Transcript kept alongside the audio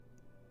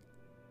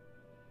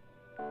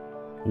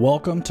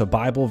Welcome to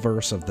Bible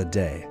Verse of the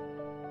Day.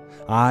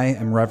 I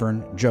am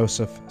Reverend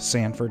Joseph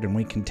Sanford, and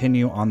we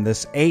continue on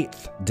this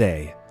 8th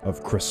day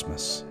of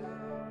Christmas.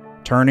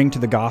 Turning to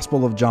the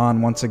Gospel of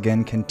John once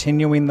again,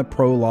 continuing the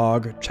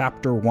prologue,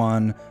 chapter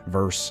 1,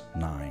 verse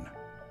 9.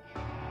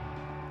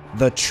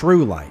 The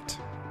true light,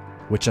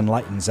 which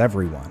enlightens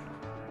everyone,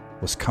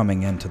 was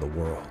coming into the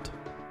world.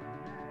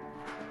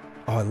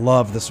 Oh, I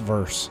love this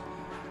verse.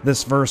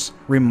 This verse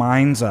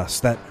reminds us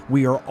that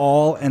we are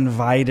all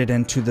invited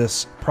into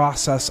this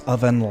process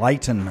of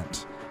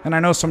enlightenment. And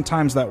I know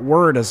sometimes that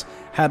word has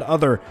had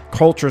other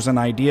cultures and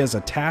ideas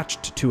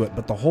attached to it,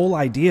 but the whole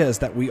idea is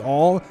that we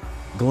all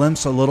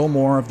glimpse a little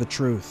more of the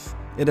truth.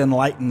 It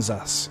enlightens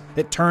us.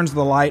 It turns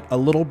the light a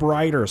little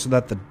brighter so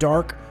that the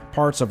dark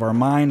parts of our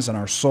minds and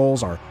our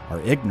souls, our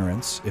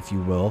ignorance, if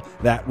you will,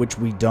 that which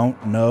we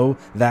don't know,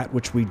 that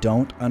which we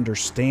don't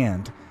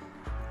understand,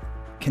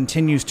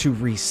 continues to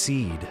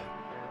recede.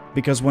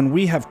 Because when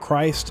we have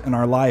Christ in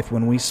our life,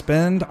 when we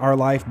spend our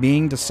life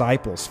being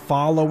disciples,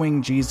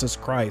 following Jesus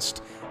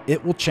Christ,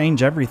 it will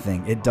change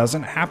everything. It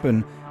doesn't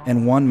happen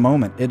in one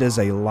moment. It is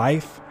a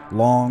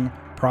lifelong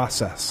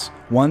process,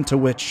 one to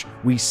which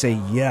we say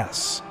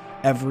yes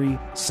every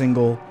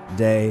single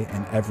day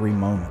and every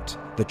moment.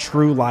 The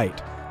true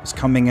light is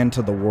coming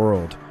into the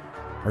world.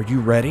 Are you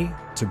ready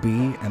to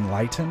be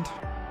enlightened?